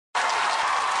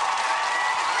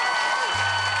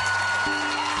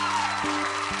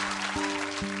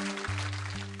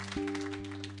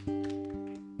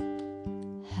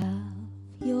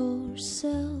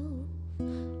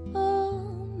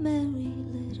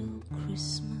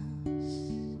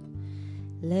Christmas.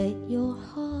 Let your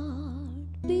heart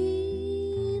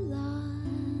be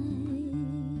light.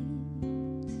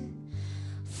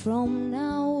 From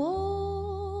now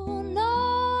on,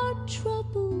 our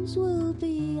troubles will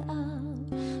be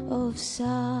out of sight.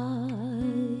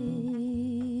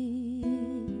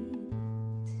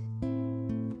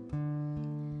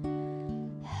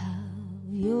 Have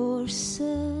yourself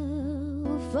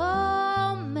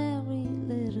a merry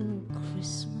little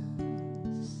Christmas.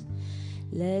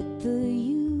 Let the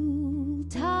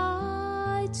Yuletide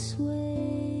sway.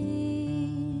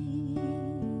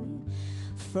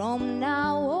 From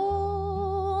now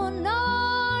on,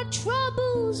 our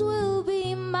troubles will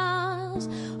be miles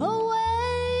away.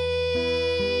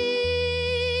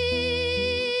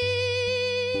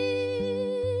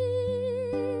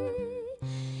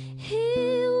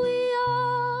 Here we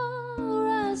are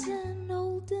as in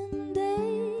olden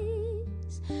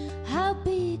days,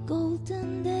 happy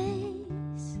golden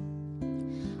days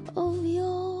of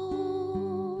yore.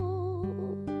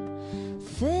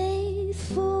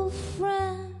 Faithful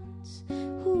friends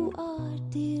who are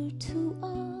dear to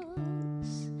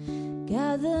us,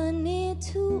 gather near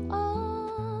to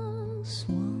us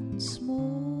once more.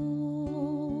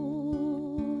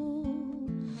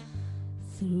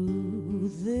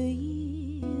 Through the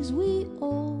years we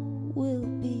all will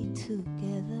be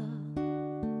together,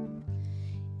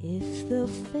 if the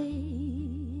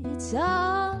fates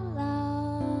allow.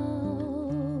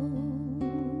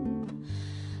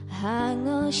 Hang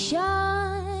a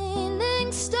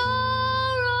shining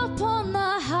star upon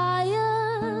the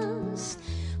highest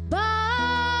bough,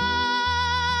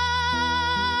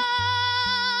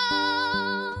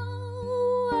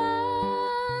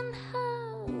 and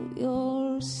have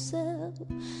yourself